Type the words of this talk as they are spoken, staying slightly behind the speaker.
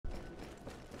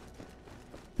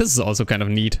This is also kind of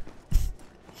neat.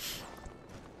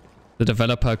 The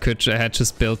developer could had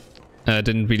just built,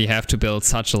 didn't really have to build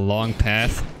such a long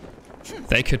path.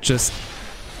 They could just...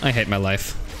 I hate my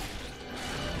life.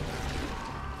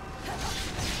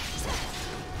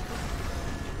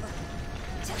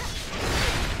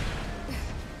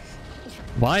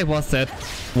 Why was that,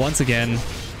 once again,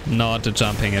 not a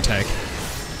jumping attack?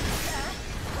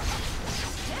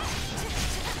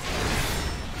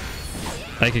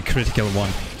 Like a critical one.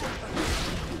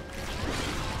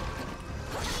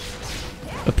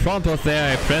 The prompt was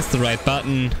there, I pressed the right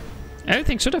button.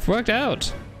 Everything should have worked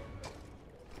out.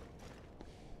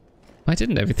 Why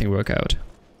didn't everything work out?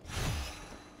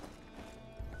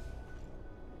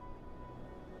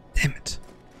 Damn it.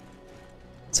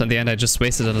 So in the end I just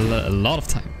wasted a lot of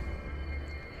time.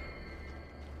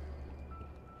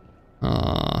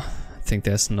 I think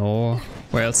there's nowhere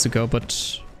else to go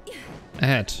but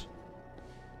ahead.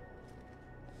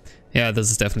 Yeah, this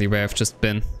is definitely where I've just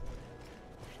been.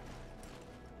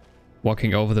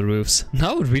 Walking over the roofs.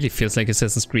 Now it really feels like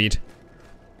Assassin's Creed.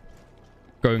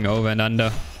 Going over and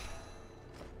under.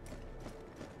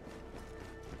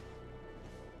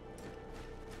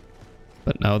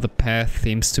 But now the path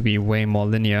seems to be way more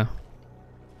linear.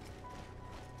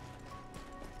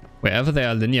 Wherever there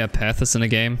are linear paths in a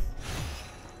game,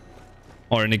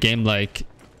 or in a game like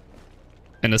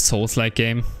in a Souls-like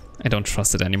game, I don't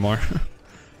trust it anymore.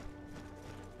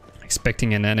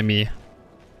 Expecting an enemy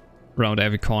around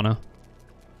every corner.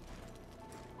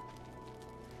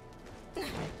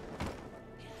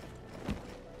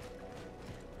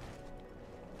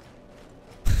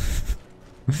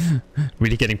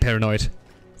 Really getting paranoid.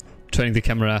 Turning the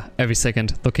camera every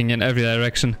second, looking in every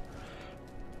direction.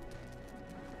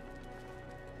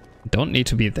 Don't need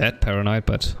to be that paranoid,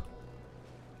 but...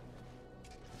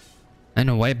 I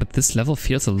know why, but this level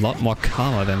feels a lot more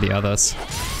calmer than the others.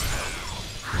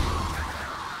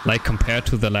 Like compared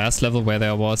to the last level where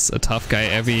there was a tough guy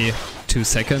every 2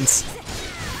 seconds.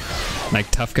 Like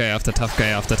tough guy after tough guy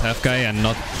after tough guy, and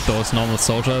not those normal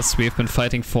soldiers we've been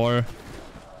fighting for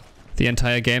the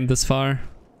entire game this far.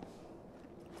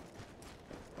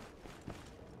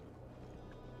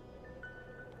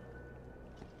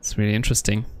 It's really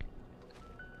interesting.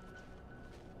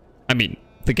 I mean,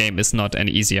 the game is not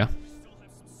any easier. Still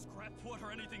have some scrap wood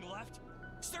or anything left?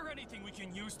 Is there anything we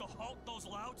can use to halt those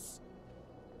louts?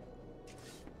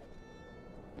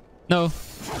 No.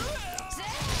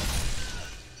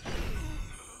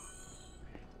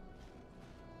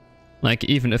 Like,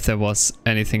 even if there was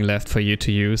anything left for you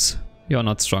to use, you're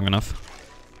not strong enough.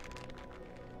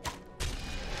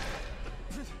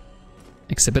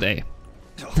 Exhibit A.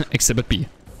 Exhibit B.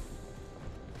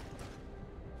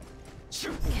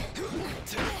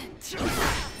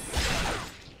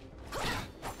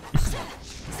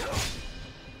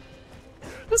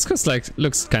 This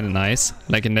looks kind of nice,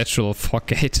 like a natural fog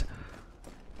gate.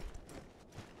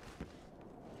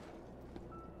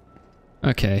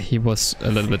 Okay, he was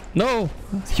a little bit... No!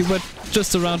 You were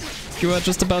just around... You were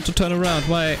just about to turn around,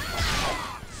 why?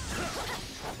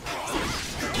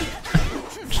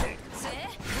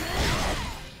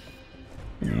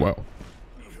 Whoa.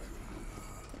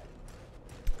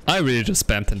 I really just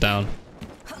spammed him down.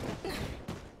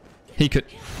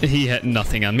 He had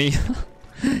nothing on me.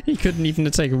 He couldn't even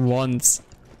attack once.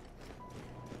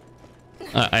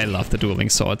 I love the dueling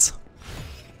swords.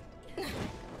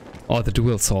 Or the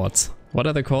dual swords. What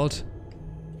are they called?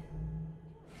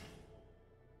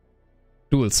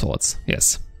 Dual swords,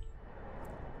 yes.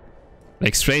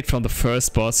 Like straight from the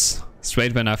first boss,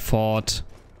 straight when I fought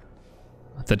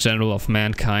the General of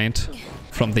Mankind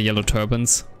from the Yellow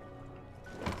Turbans.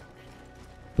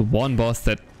 The one boss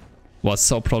that was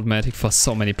so problematic for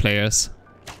so many players.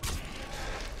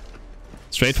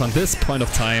 Straight from this point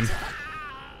of time,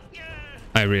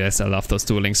 I realized I love those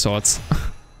dueling swords.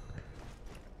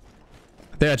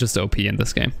 They are just OP in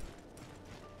this game.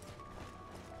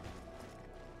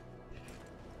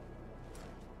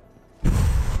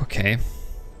 Okay.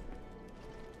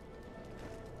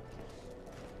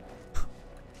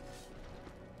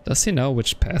 Does he know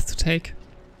which path to take?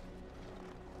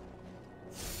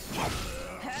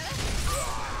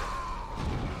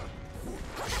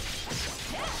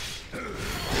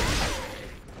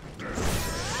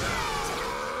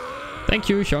 Thank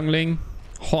you, Hyungling.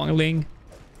 Hongling.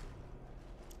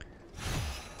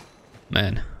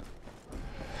 Man.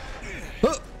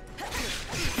 Oh!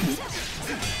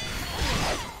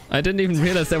 I didn't even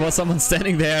realize there was someone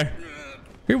standing there.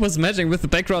 He was matching with the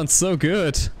background so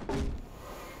good.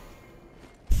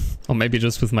 Or maybe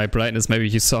just with my brightness, maybe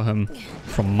you saw him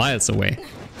from miles away.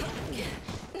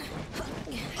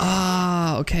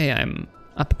 Ah, okay, I'm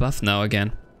up above now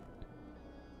again.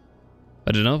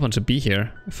 But I don't want to be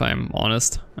here, if I'm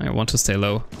honest. I want to stay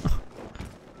low.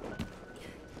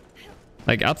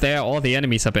 Like up there, all the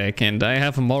enemies are back, and I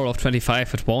have a moral of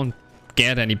 25. It won't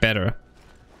get any better.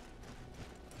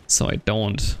 So I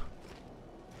don't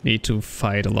need to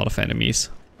fight a lot of enemies.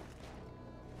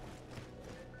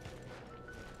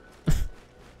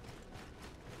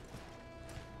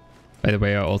 By the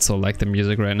way, I also like the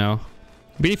music right now.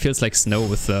 It really feels like snow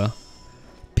with the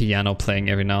piano playing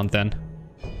every now and then.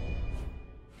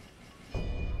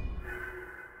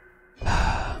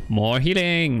 More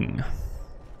healing!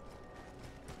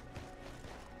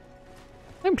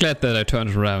 I'm glad that I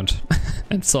turned around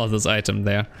and saw this item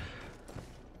there.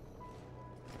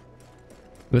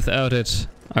 Without it,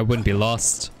 I wouldn't be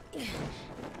lost.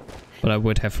 But I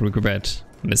would have regret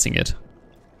missing it.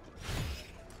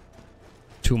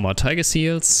 2 more Tiger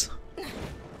Seals.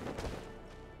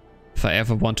 If I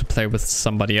ever want to play with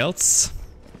somebody else,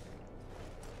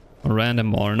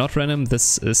 random or not random,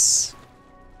 this is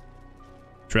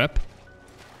trap.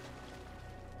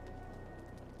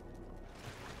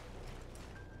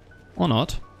 Or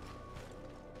not.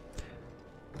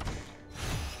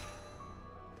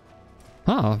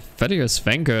 Ah, Valious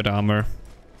Vanguard armor.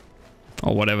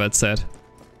 Or whatever it said.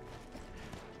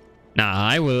 Nah,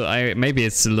 maybe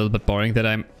it's a little bit boring that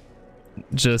I'm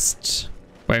just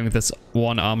wearing this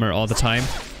one armor all the time.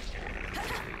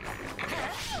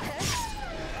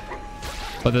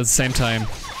 But at the same time,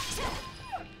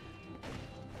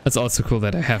 it's also cool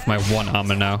that I have my one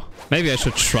armor now. Maybe I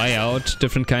should try out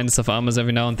different kinds of armors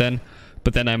every now and then,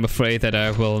 but then I'm afraid that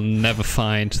I will never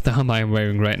find the armor I'm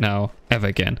wearing right now ever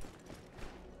again.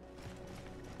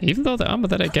 Even though the armor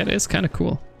that I get is kind of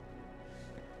cool.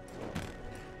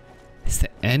 Is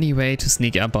there any way to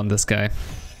sneak up on this guy?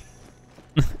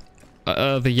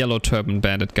 The yellow turban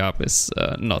bandit garb is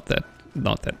not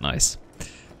that nice.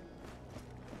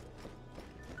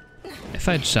 If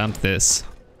I jump this,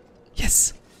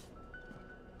 yes.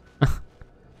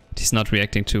 He's not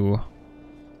reacting to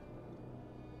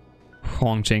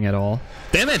Hong Jing at all.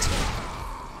 Damn it!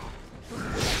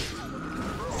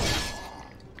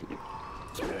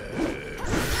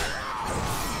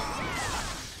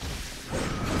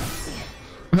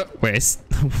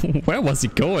 Where was he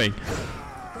going?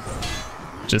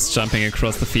 Just jumping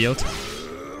across the field.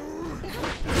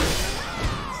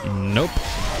 Nope.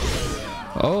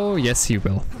 Oh, yes, he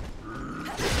will.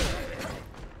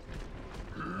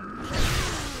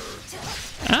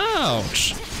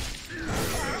 Ouch!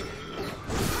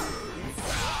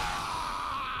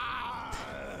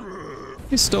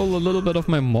 He stole a little bit of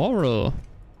my moral.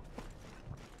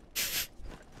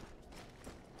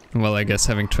 Well, I guess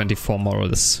having 24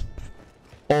 moral is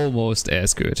almost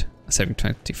as good as having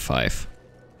 25.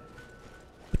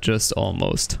 But just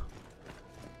almost.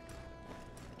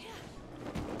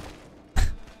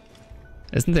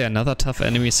 Isn't there another tough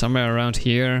enemy somewhere around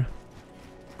here?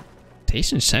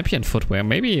 Asian champion footwear.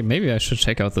 Maybe I should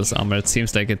check out this armor. It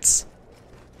seems like it's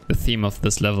the theme of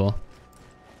this level.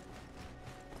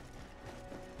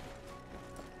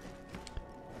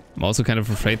 I'm also kind of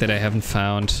afraid that I haven't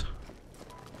found...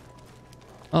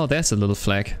 Oh, there's a little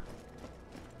flag.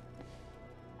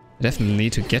 I definitely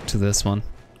need to get to this one.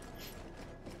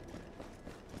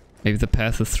 Maybe the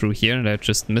path is through here and I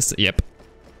just missed it. Yep.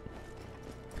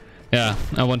 Yeah,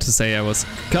 I want to say I was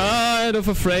kind of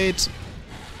afraid.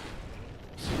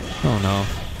 Oh no.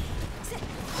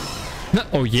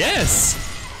 Oh yes!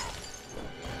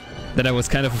 That I was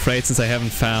kind of afraid since I haven't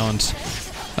found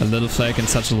a little flag in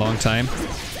such a long time.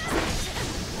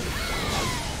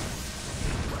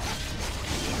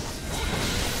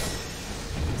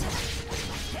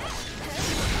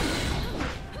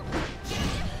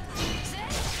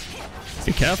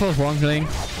 Be careful, Wongling.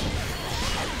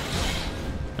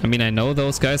 I mean, I know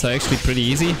those guys are actually pretty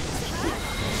easy.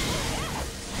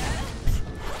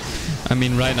 I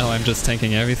mean, right now I'm just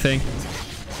tanking everything.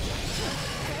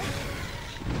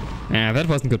 Yeah, that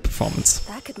wasn't good performance.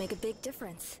 That could make a big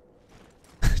difference.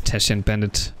 Tashian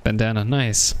Bandit bandana,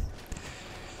 nice.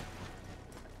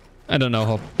 I don't know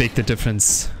how big the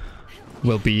difference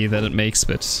will be that it makes,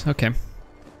 but okay.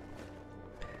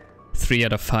 3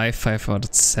 out of 5, 5 out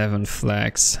of 7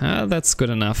 flags. Ah, that's good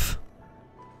enough.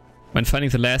 When finding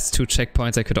the last 2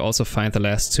 checkpoints, I could also find the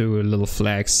last 2 little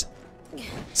flags.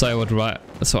 So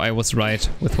I was right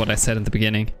with what I said in the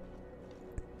beginning.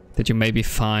 That you maybe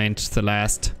find the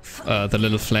last, the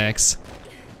little flags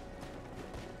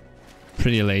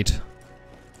pretty late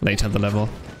in the level.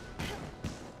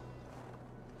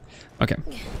 Okay.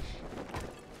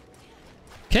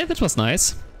 Okay, that was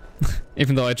nice.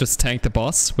 Even though I just tanked the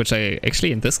boss, which I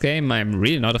actually in this game I'm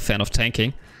really not a fan of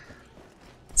tanking.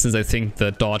 Since I think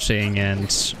the dodging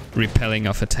and repelling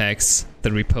of attacks, the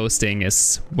reposting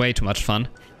is way too much fun.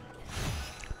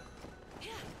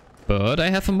 But I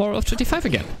have a moral of 25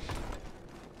 again.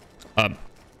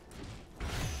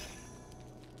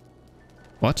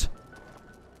 What?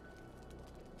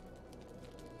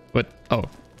 What? Oh.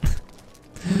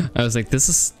 I was like, this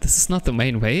is not the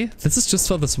main way? This is just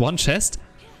for this one chest?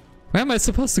 Where am I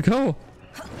supposed to go?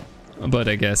 But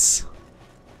I guess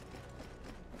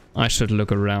I should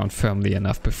look around firmly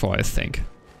enough before I think.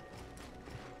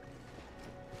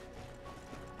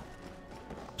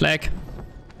 Flag.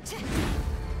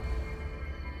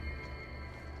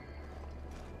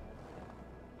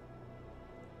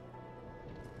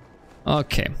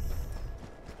 Okay.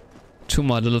 2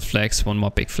 more little flags, 1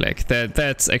 more big flag.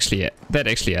 That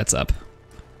actually adds up.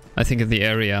 I think in the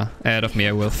area ahead of me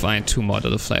I will find 2 more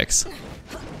little flags.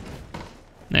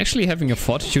 Actually having a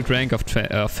fortitude rank of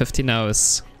 50 now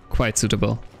is quite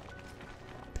suitable.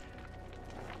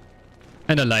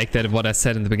 And I like that what I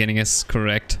said in the beginning is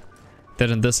correct. That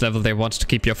in this level they want to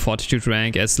keep your fortitude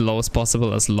rank as low as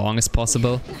possible, as long as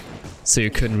possible. So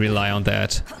you couldn't rely on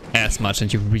that as much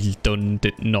and you really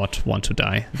did not want to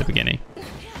die at the beginning.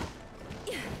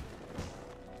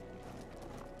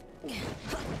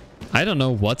 I don't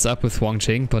know what's up with Wang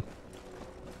Jing, but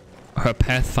her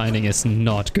pathfinding is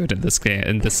not good in this game,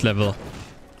 in this level.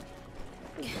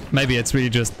 Maybe it's really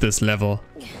just this level,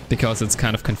 because it's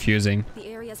kind of confusing. The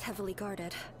area's heavily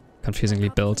guarded. Confusingly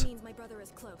built. Means my brother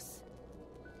is close.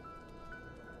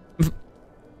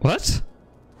 What?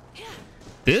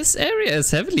 This area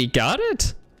is heavily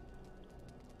guarded?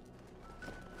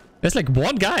 There's like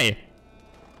 1 guy.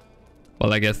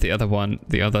 Well, I guess the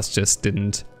others just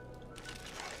didn't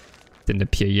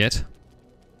appear yet.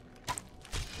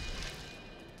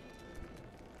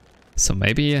 So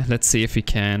maybe let's see if we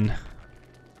can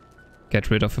get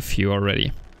rid of a few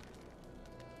already.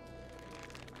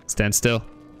 Stand still.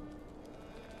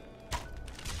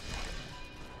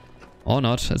 Or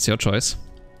not, it's your choice.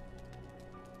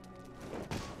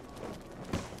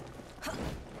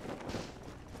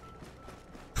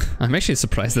 I'm actually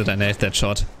surprised that I nailed that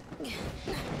shot.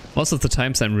 Most of the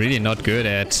times I'm really not good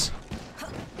at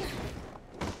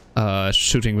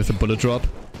shooting with a bullet drop.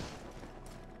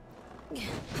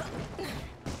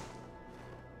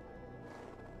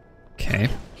 Okay.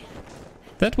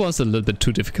 That was a little bit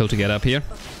too difficult to get up here.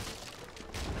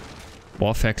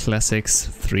 Warfare Classics,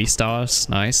 3 stars,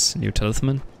 nice, new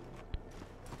talisman.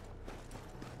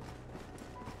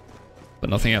 But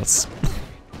nothing else.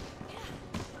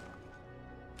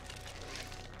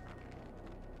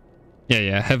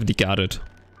 Yeah, heavily guarded.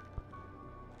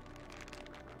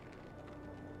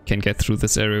 Can get through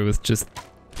this area with just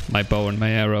my bow and my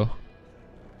arrow.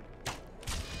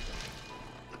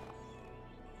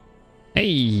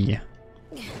 Hey!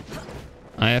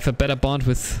 I have a better bond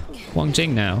with Wang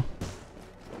Jing now.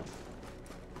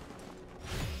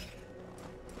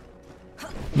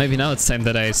 Maybe now it's time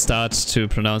that I start to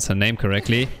pronounce her name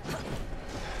correctly.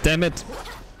 Damn it!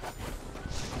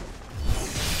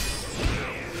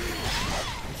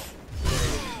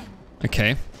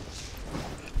 Okay.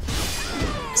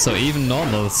 So even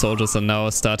normal soldiers are now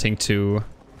starting to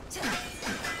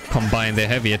combine their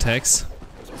heavy attacks.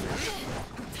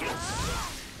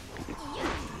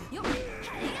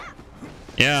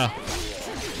 Yeah!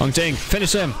 Wang Jing,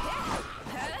 finish him!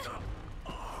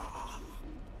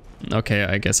 Okay,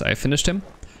 I guess I finished him.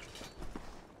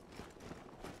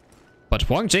 But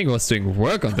Wang Jing was doing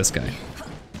work on this guy.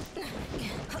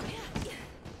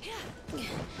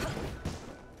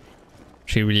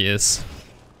 She really is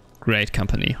great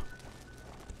company.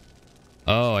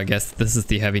 Oh, I guess this is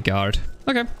the heavy guard.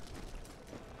 Okay.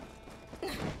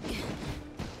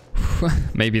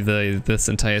 Maybe this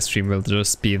entire stream will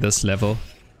just be this level.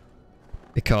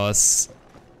 Because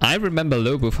I remember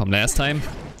Lo Bu from last time.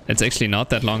 It's actually not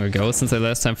that long ago since I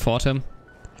last time fought him.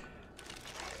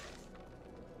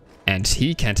 And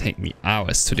he can take me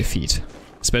hours to defeat.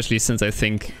 Especially since I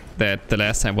think that the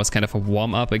last time was kind of a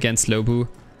warm-up against Lo Bu.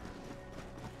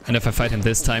 And if I fight him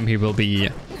this time, he will be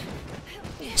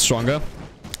stronger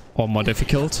or more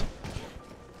difficult.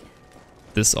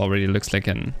 This already looks like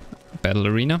a battle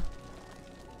arena.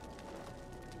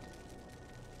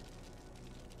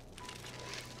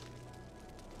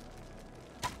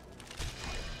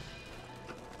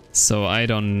 So I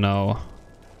don't know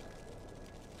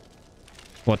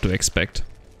what to expect.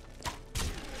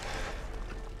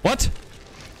 What?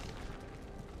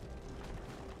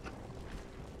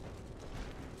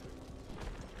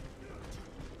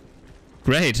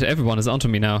 Great, everyone is onto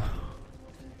me now.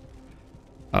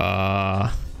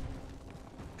 Well.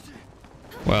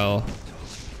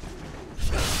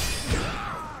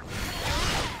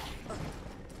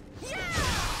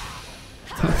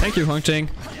 Thank you, Huang Jing.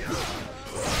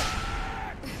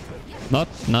 Not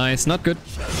nice, not good.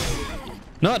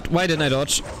 Not, why didn't I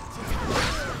dodge?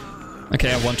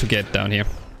 Okay, I want to get down here.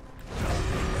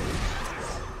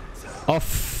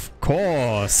 Of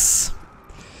course.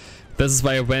 This is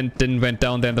why I didn't went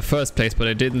down there in the first place, but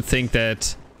I didn't think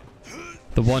that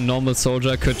the one normal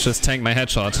soldier could just tank my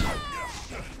headshot.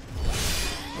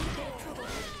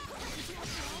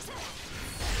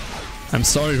 I'm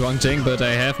sorry, Huang Jing, but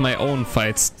I have my own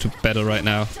fights to battle right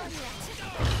now.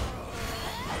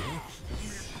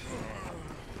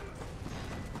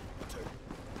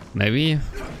 Maybe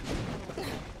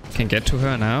can get to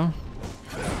her now.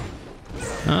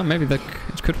 Maybe that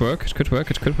it could work. It could work.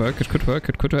 It could work. It could work.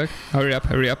 It could work. Hurry up!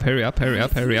 Hurry up! Hurry up! Hurry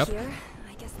up! Hurry up! I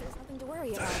guess there's nothing to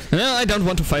worry about. No, I don't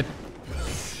want to fight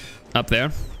up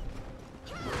there.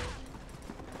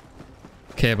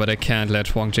 Okay, but I can't let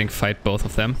Huang Jing fight both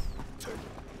of them.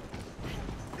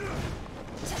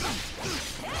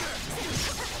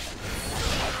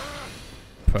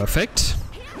 Perfect.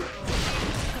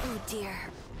 Oh dear.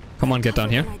 Come on, get down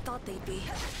here. I thought they'd be.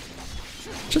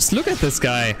 Just look at this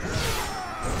guy.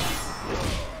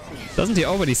 Doesn't he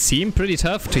already seem pretty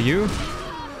tough to you?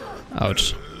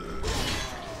 Ouch.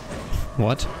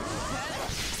 What?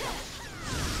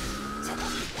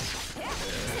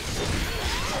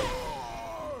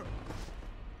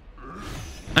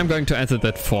 I'm going to answer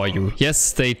that for you.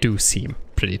 Yes, they do seem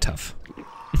pretty tough.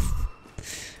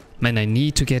 Man, I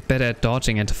need to get better at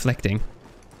dodging and deflecting.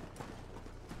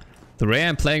 The way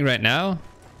I'm playing right now,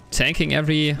 tanking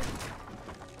every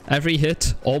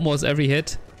hit, almost every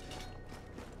hit,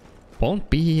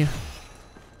 won't be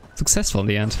successful in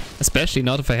the end. Especially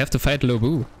not if I have to fight Lo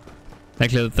Bu. Like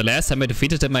the last time I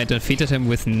defeated him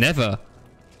with never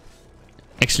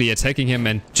actually attacking him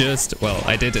and just, well,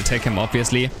 I did attack him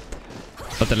obviously.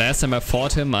 But the last time I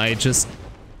fought him, I just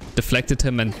deflected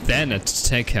him and then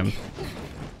attack him.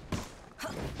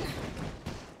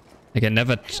 Like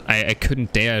I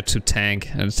couldn't dare to tank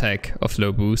an attack of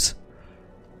Lo Bu's.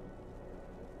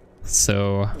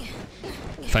 So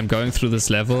if I'm going through this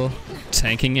level,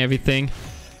 tanking everything,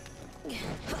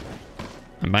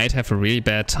 I might have a really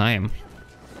bad time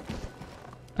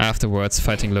afterwards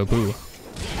fighting Lo Bu.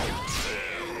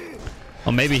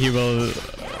 Or maybe he will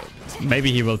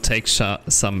take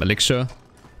some elixir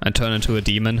and turn into a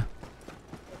demon.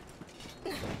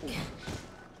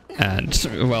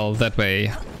 And well, that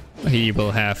way he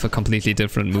will have a completely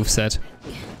different moveset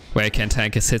where I can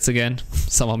tank his hits again,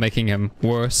 somehow making him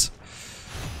worse.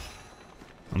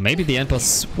 Or maybe the end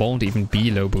boss won't even be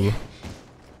Lo Bu.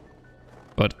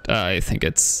 But I think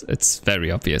it's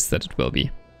very obvious that it will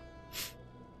be.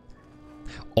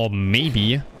 Or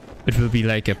maybe it will be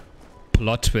like a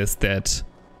plot twist that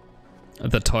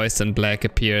the Toys in Black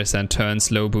appears and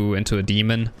turns Lo Bu into a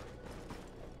demon.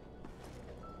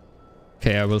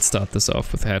 Okay, I will start this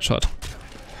off with a headshot.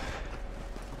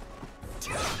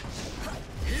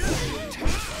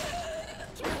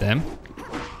 Damn.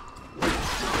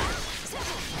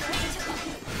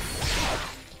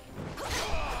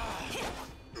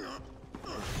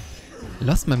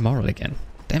 Lost my moral again.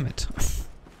 Damn it.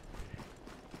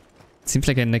 Seems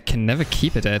like I can never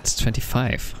keep it at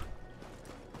 25.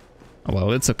 Oh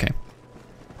well, it's okay.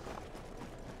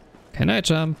 Can I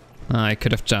jump? I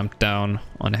could have jumped down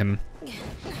on him.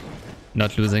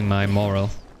 Not losing my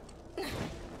moral.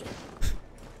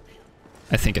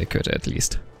 I think I could at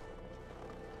least.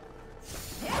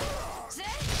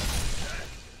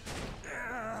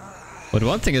 But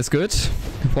one thing is good.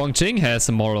 Huang Jing has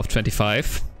a moral of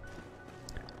 25.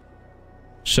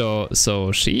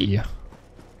 So she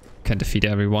can defeat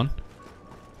everyone.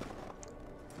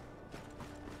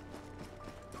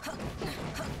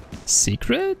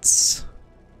 Secrets?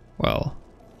 Well,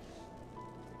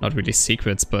 not really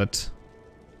secrets, but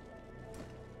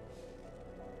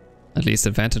at least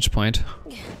a vantage point.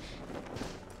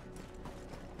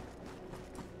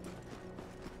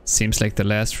 Seems like the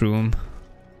last room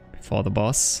before the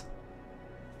boss.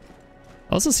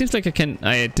 Also seems like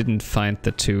I didn't find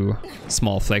the two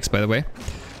small flags, by the way.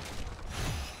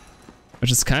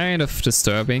 Which is kind of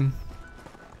disturbing.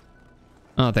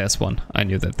 Oh, there's one. I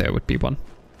knew that there would be one.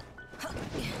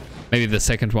 Maybe the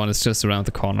second one is just around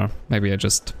the corner. Maybe I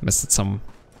just missed it some...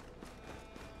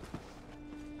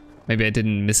 Maybe I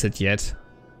didn't miss it yet.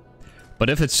 But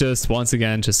if it's just, once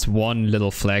again, just one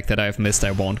little flag that I've missed,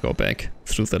 I won't go back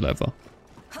through the level.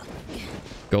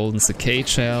 Golden Cicade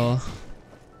Shell.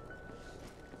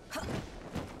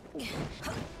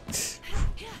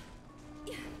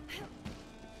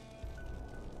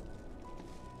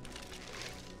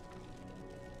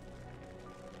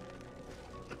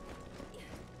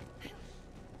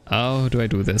 How do I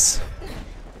do this?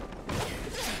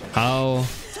 How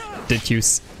did you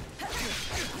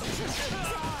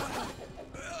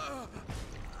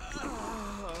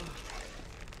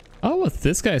Oh, was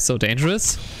this guy so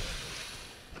dangerous?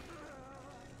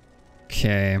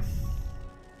 Okay.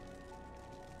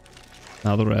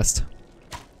 Now the rest.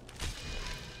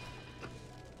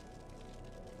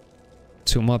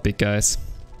 2 more big guys.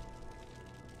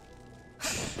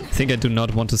 I think I do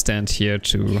not want to stand here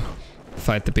to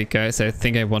fight the big guys. I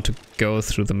think I want to go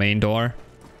through the main door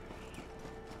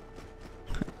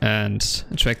and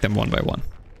attract them one by one.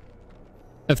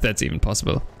 If that's even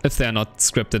possible. If they're not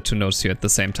scripted to notice you at the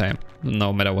same time,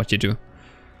 no matter what you do.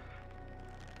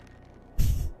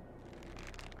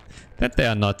 That they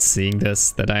are not seeing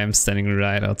this, that I am standing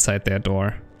right outside their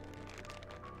door.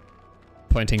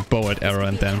 Pointing bow at arrow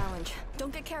and then...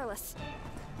 Don't get careless.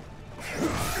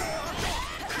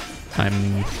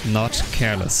 I'm not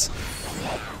careless.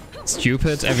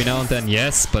 Stupid every now and then,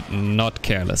 yes, but not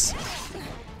careless.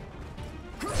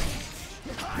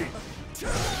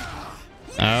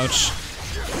 Ouch.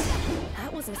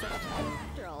 That wasn't so bad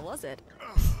after all, was it?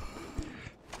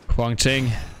 Huang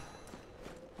Qing.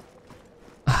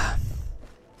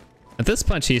 At this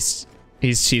point, she's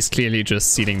clearly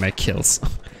just stealing my kills.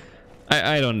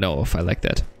 I don't know if I like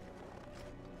that.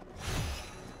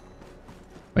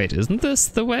 Wait, isn't this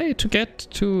the way to get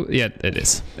to... Yeah, it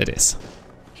is. It is.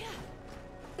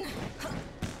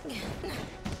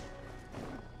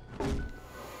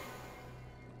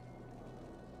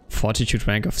 Fortitude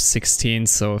rank of 16,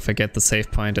 so if I get the save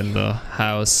point in the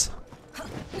house,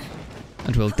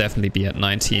 it will definitely be at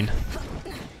 19.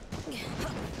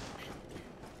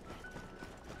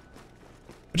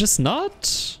 Which is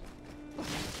not...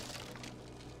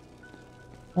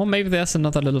 Or maybe there's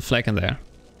another little flag in there.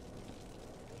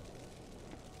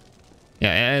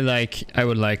 Yeah, I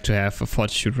would like to have a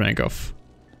fortitude rank of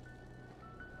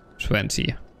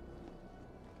 20.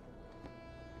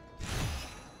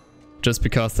 Just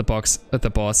because the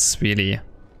boss really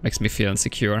makes me feel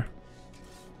insecure.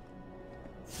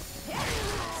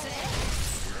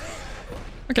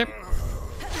 Okay.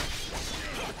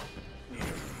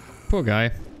 Poor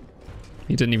guy.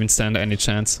 He didn't even stand any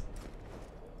chance.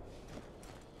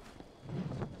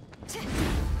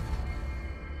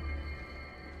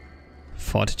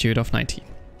 Fortitude of 19.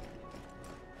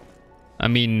 I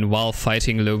mean, while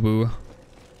fighting Lu Bu,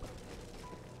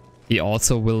 he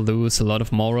also will lose a lot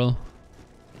of moral.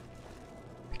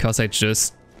 Because I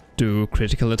just do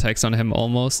critical attacks on him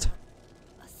almost.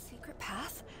 A secret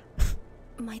path?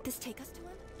 Might this take us to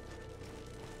him?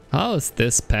 How is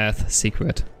this path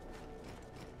secret?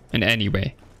 In any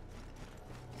way?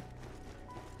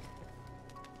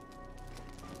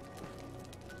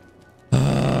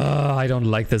 I don't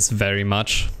like this very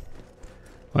much.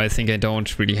 I think I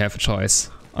don't really have a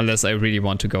choice. Unless I really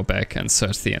want to go back and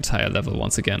search the entire level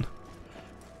once again.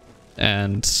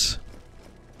 And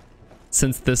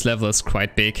since this level is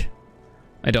quite big,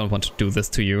 I don't want to do this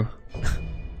to you.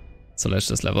 So let's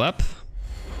just level up.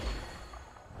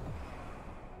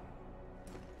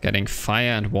 Getting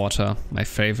fire and water, my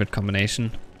favorite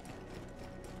combination.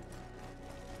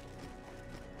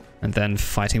 And then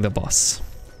fighting the boss.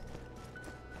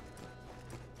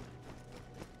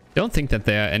 Don't think that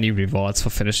there are any rewards for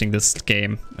finishing this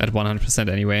game at 100%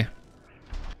 anyway.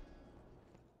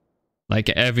 Like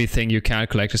everything you can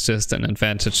collect is just an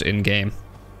advantage in game.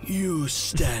 You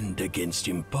stand against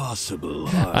impossible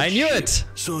I knew it!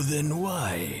 So then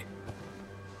why?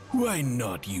 Why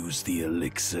not use the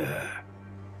elixir?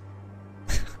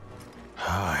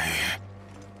 I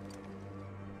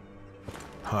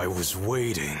was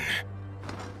waiting.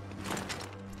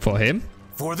 For him?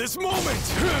 For this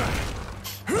moment!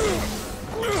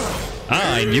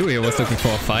 Ah, I knew he was looking for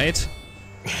a fight.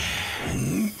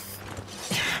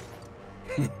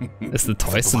 Is the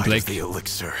toys in Blake? The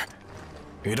elixir.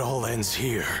 It all ends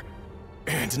here.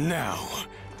 And now.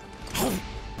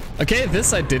 Okay,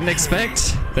 this I didn't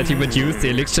expect. That he would use the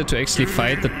elixir to actually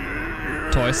fight the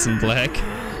toys in black.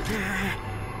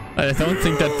 I don't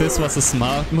think that this was a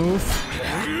smart move.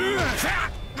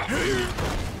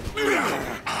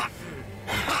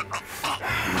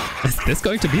 Is this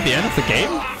going to be the end of the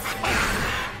game?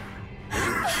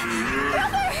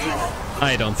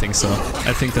 I don't think so.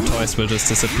 I think the toys will just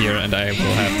disappear and I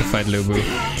will have to fight Lu Bu.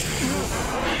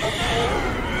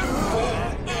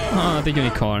 Ah, the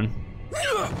unicorn.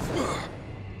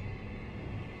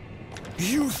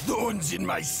 You thorns in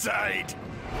my side!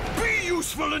 Be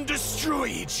useful and destroy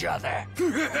each other!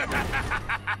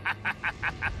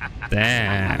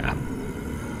 Damn.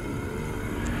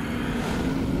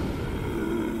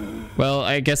 Well,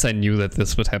 I guess I knew that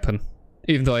this would happen.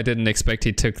 Even though I didn't expect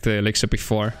he took the elixir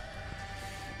before.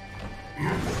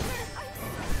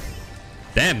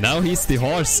 Damn, now he's the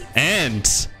horse and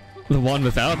the one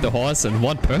without the horse and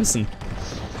one person.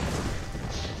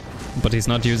 But he's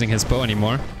not using his bow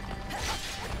anymore.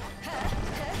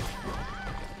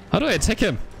 How do I attack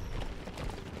him?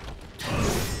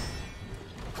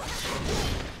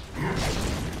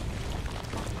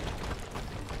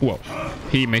 Whoa.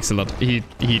 He makes a lot. He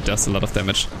does a lot of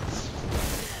damage.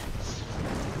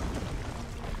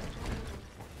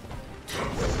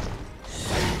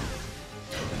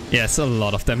 Yes, a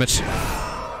lot of damage.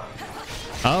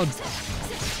 Oh.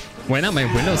 When are my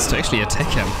windows to actually attack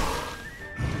him?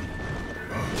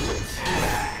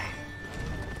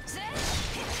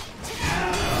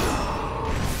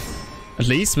 At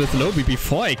least with Lobby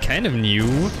before I kind of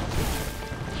knew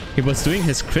he was doing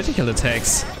his critical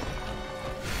attacks.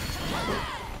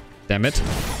 Damn it.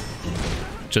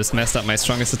 Just messed up my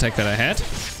strongest attack that I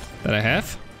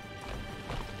have.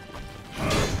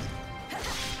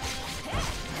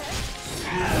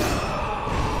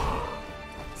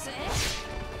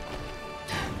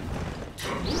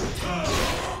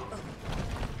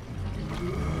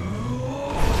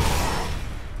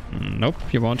 Nope,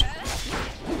 you won't.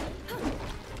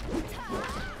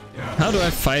 How do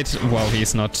I fight? Wow,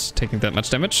 he's not taking that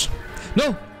much damage.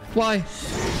 No! Why?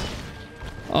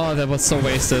 Oh, that was so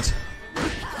wasted.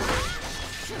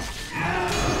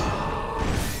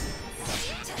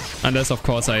 Unless, of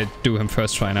course, I do him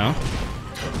first try now. Oh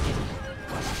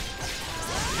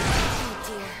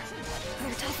dear.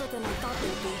 They're tougher than I thought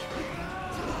they'd be.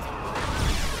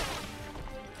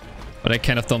 But I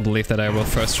kind of don't believe that I will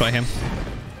first try him.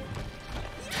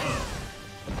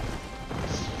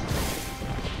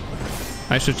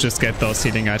 I should just get those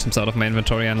healing items out of my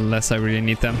inventory unless I really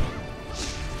need them.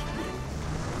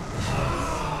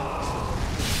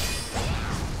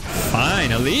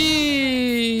 Finally!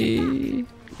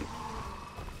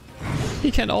 He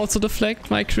can also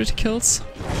deflect my criticals.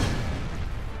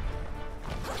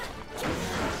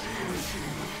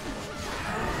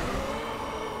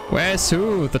 Where's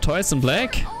who? The toys in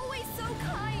black? Always so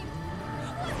kind.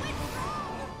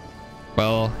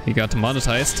 Well, he got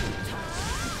demonetized.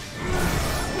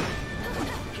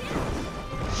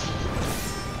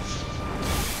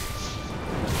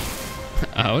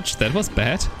 Ouch, that was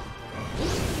bad. Help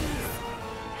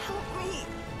me.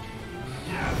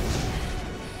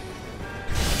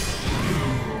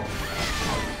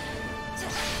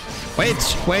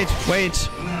 Wait.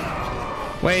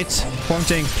 Wait, Huang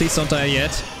Jing, please don't die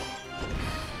yet.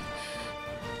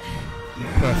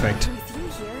 Perfect. With you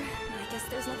here, I guess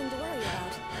there's nothing to worry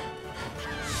about.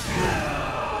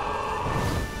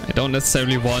 I don't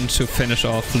necessarily want to finish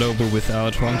off Lobu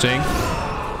without Huang Jing.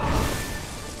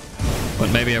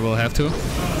 But maybe I will have to.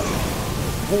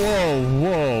 Whoa.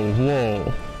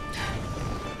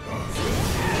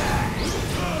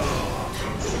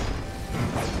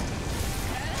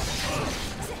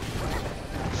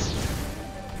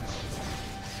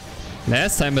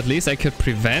 Last time at least I could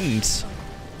prevent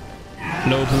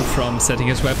Lobu from setting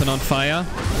his weapon on fire.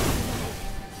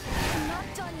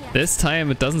 Not done yet. This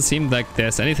time it doesn't seem like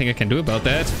there's anything I can do about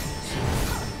that.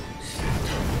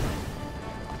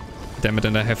 Damn it,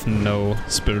 and I have no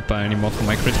spirit bar anymore for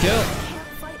my critical. I can't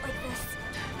fight like this.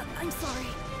 I'm sorry.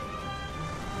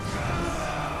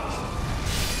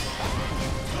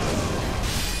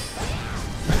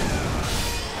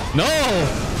 No!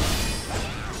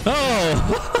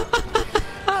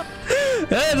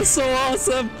 That is so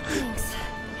awesome! Thanks.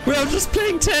 We are just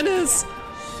playing tennis!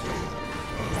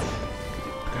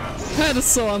 That is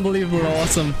so unbelievable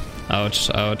awesome. Ouch.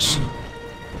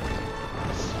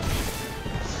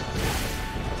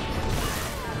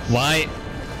 Why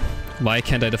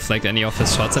can't I deflect any of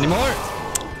his shots anymore?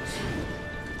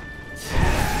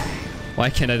 Why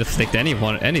can't I deflect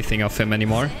anything of him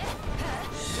anymore?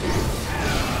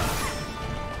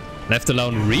 Left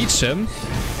alone reach him?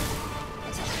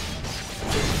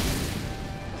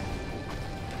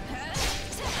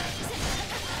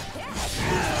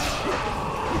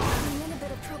 I'm in a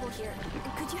bit of trouble here.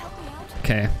 Could you help me out?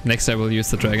 Okay, next I will use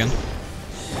the dragon. This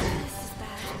is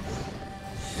bad.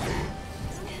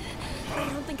 I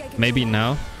don't think I can. Maybe go on.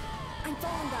 now. I'm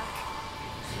falling back.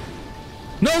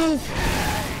 No!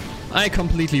 I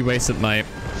completely wasted my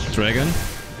dragon.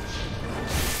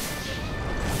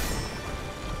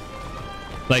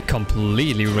 Like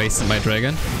completely wasted my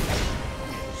dragon.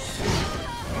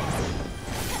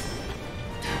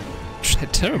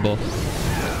 Terrible.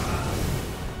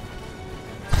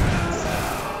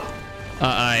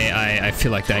 I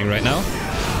feel like dying right now.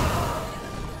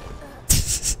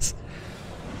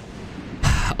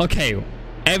 Okay,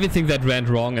 Everything that went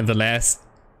wrong in the last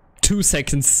 2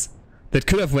 seconds, that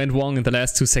could have went wrong in the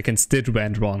last 2 seconds, did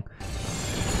went wrong.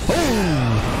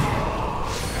 Oh!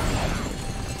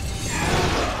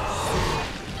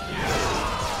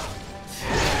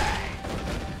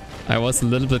 I was a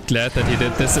little bit glad that he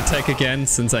did this attack again,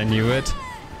 since I knew it.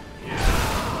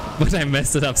 But I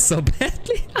messed it up so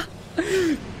badly.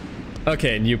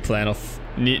 Okay, new plan of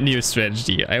new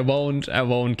strategy. I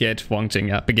won't get Wang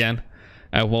Jing up again.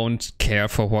 I won't care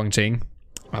for Wang Jing.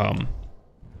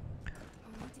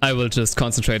 I will just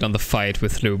concentrate on the fight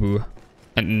with Lu Bu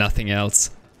and nothing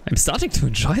else. I'm starting to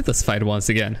enjoy this fight once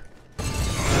again.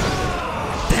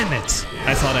 Damn it!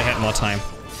 I thought I had more time.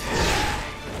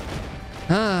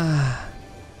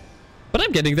 But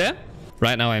I'm getting there.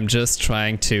 Right now I'm just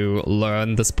trying to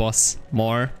learn this boss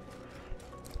more.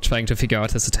 Trying to figure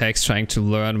out his attacks, trying to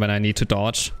learn when I need to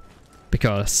dodge.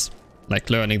 Because, like,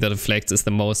 learning the deflects is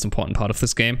the most important part of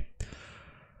this game.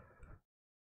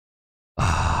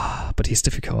 But he's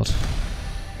difficult.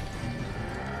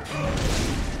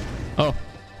 Oh.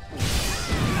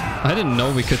 I didn't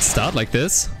know we could start like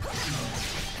this.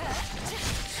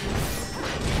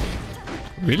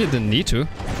 Really didn't need to.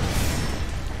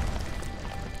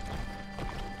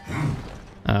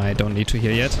 I don't need to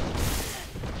heal yet.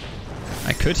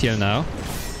 I could heal now.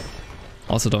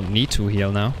 Also don't need to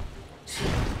heal now.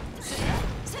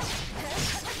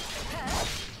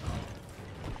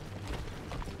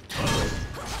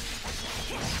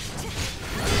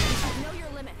 Know your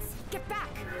limits. Get back.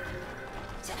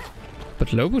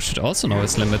 But Lu Bu should also know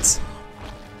his limits.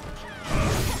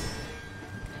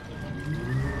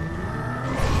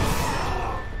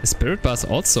 The spirit bar is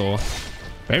also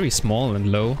very small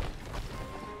and low.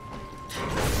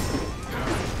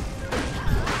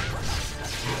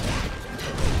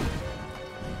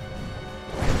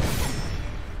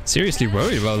 Seriously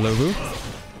worried about Lu Bu.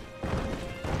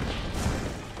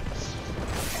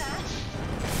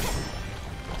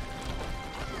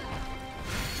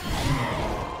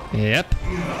 Yep.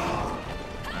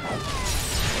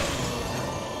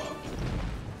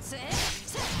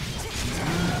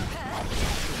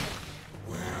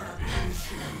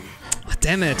 Oh,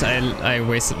 damn it, I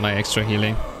wasted my extra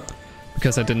healing.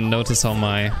 Because I didn't notice how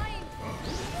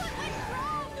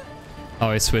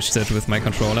I switched it with my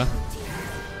controller.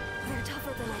 They're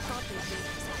tougher than I thought they'd be.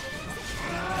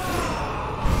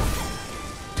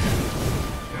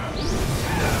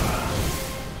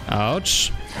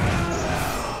 Ouch.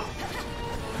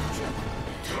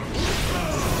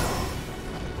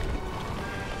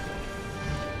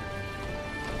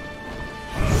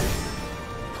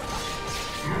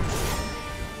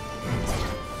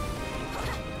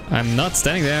 I'm not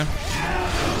standing there.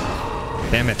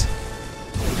 Damn it.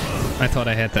 I thought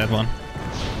I had that one.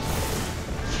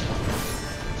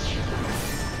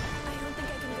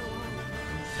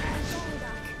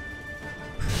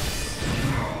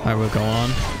 I will go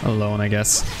on alone, I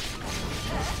guess.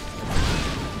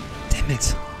 Damn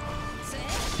it.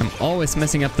 I'm always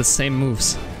messing up the same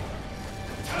moves.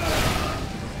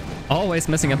 Always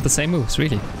messing up the same moves,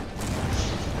 really.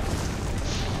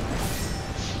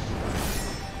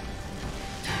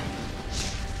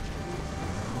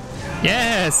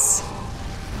 Yes!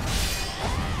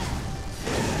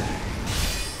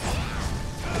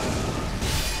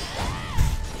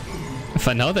 If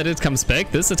I know that it comes back,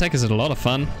 this attack is a lot of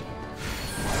fun.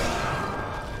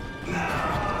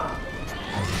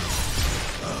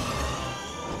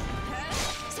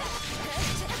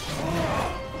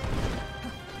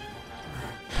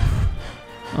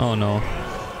 Oh no.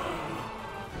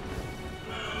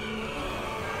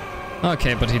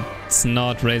 Okay, but he's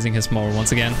not raising his morale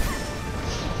once again.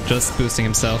 Just boosting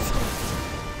himself.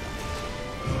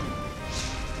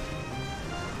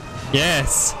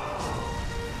 Yes!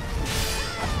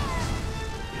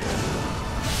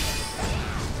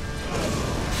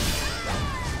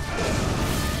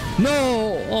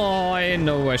 No! Oh, I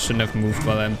know I shouldn't have moved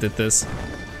while I did this.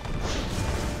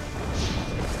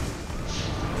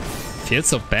 Feels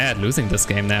so bad losing this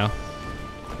game now.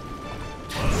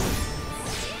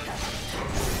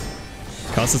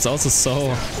 Because it's also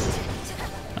so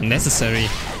unnecessary,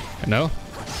 you know?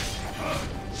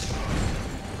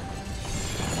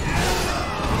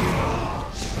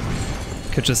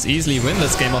 Could just easily win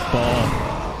this game of ball.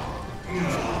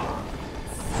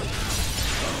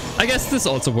 I guess this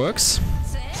also works.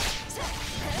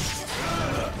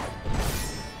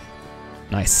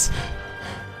 Nice.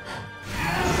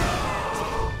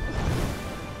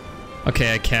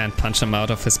 Okay, I can't punch him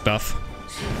out of his buff.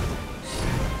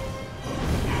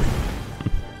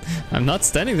 I'm not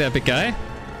standing there, big guy.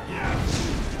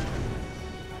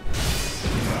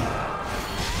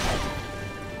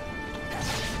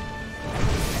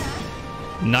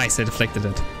 Nice, I deflected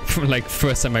it. Like,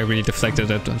 first time I really deflected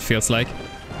it, it feels like.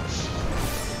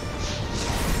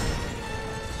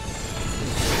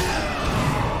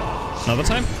 Another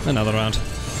time? Another round.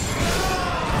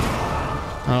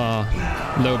 Oh,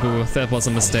 Lobu, that was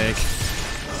a mistake.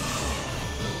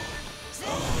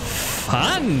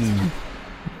 Fun!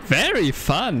 Very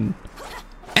fun!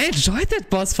 I enjoyed that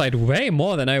boss fight way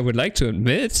more than I would like to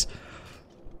admit.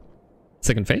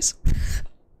 Second phase?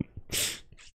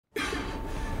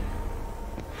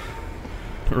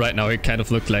 Right now he kind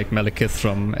of looked like Malekith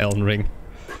from Elden Ring.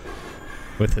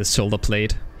 With his shoulder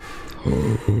blade.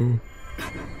 Do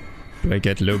I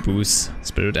get Lobu's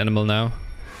spirit animal now?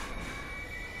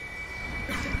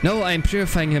 No, I'm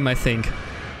purifying him, I think.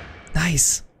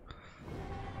 Nice.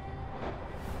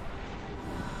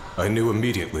 I knew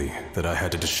immediately that I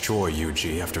had to destroy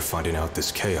Yuji after finding out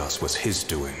this chaos was his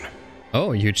doing. Oh,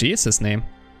 Yuji is his name.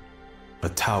 A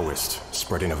Taoist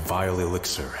spreading a vile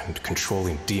elixir and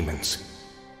controlling demons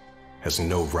has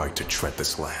no right to tread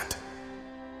this land.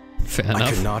 Fair enough.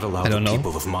 I cannot allow the know.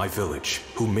 people of my village,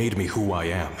 who made me who I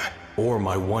am, or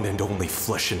my one and only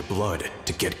flesh and blood,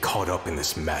 to get caught up in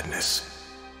this madness.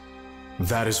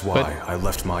 That is why I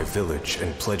left my village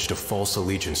and pledged a false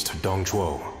allegiance to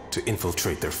Dongzhuo to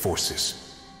infiltrate their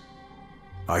forces.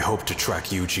 I hope to track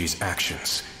Yuji's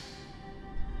actions.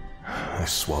 I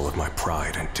swallowed my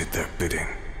pride and did their bidding.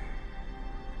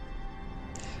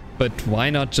 But why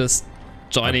not just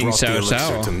joining I brought the Xiao elixir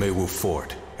Xiao? to Meiwu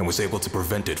Fort and was able to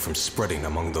prevent it from spreading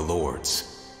among the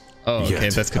lords. Oh, okay,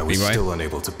 Yet, that could I be was right. still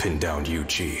unable to pin down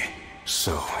Yuji.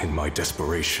 So, in my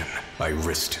desperation, I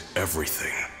risked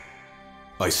everything.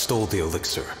 I stole the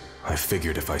elixir. I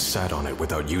figured if I sat on it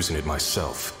without using it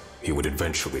myself, he would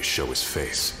eventually show his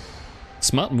face.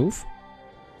 Smart move.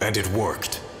 And it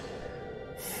worked.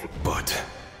 But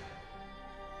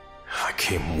I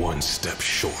came one step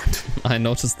short. I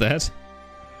noticed that.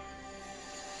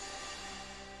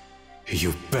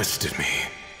 You bested me.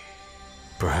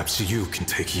 Perhaps you can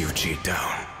take Yuji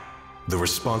down. The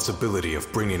responsibility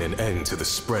of bringing an end to the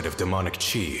spread of demonic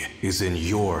chi is in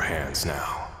your hands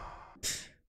now.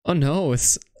 Oh no,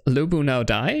 is Lobu now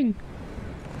dying?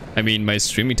 I mean, my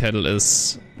streaming title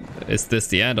is this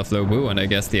the end of Lobu? And I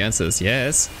guess the answer is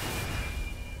yes.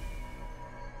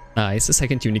 Nice, a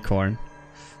second unicorn.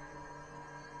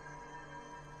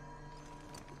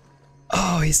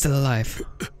 Oh, he's still alive.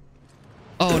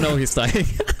 Oh no, he's dying.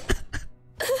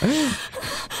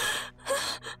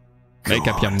 Make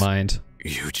up your mind.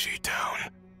 Yuji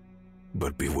down.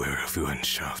 But beware of Yuan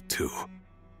Shao too.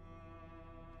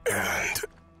 And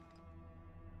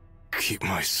keep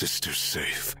my sister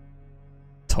safe.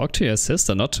 Talk to your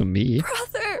sister, not to me.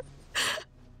 Brother!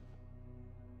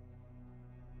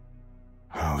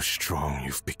 How strong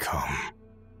you've become,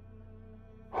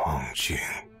 Hongjing.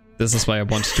 This is why I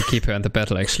wanted to keep her in the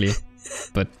battle, actually.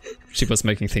 But she was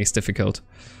making things difficult.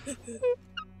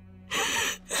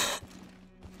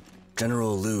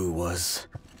 General Liu was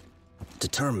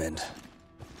determined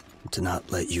to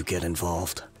not let you get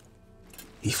involved.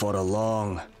 He fought a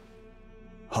long,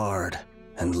 hard,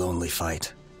 and lonely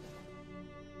fight.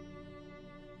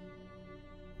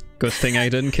 Good thing I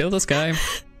didn't kill this guy.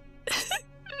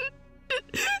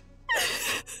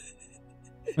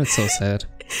 That's so sad.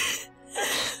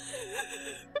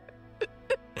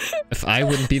 If I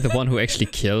wouldn't be the one who actually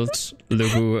killed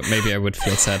Lobu, maybe I would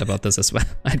feel sad about this as well.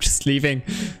 I'm just leaving.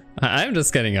 I'm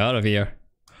just getting out of here.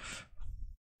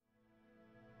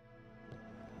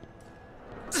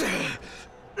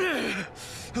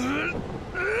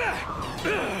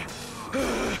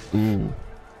 Ooh.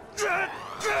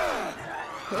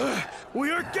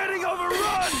 We are getting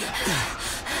overrun!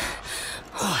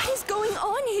 What is going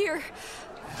on here?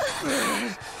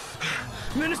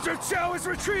 Minister Chao has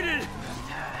retreated!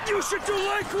 You should do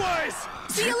likewise!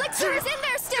 The elixir is in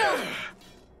there still!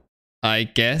 I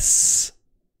guess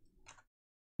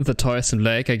the Taoist in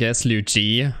Black, I guess Liu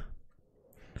Ji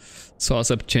saw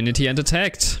his opportunity and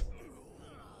attacked.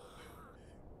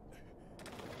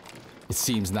 It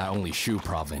seems not only Shu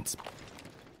province,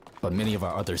 but many of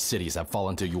our other cities have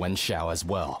fallen to Yuan Shao as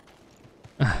well.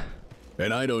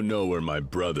 And I don't know where my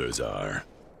brothers are.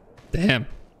 Damn.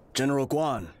 General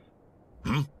Guan,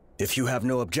 if you have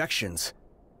no objections,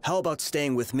 how about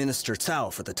staying with Minister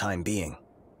Cao for the time being?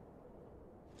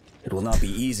 It will not be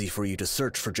easy for you to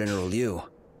search for General Liu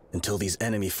until these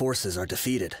enemy forces are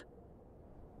defeated.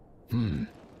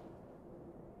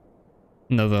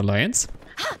 Another alliance?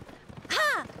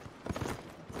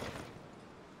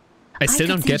 I still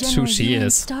don't get who she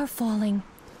is. Star falling.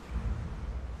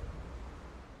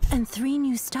 And 3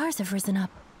 new stars have risen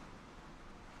up.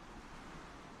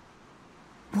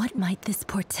 What might this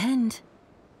portend?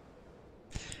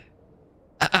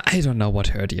 I don't know what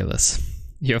her deal is.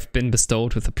 You have been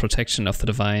bestowed with the protection of the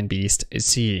divine beast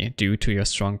Isi due to your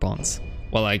strong bonds.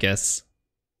 Well, I guess.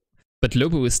 But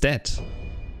Lobu is dead.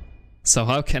 So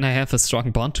how can I have a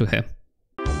strong bond to him?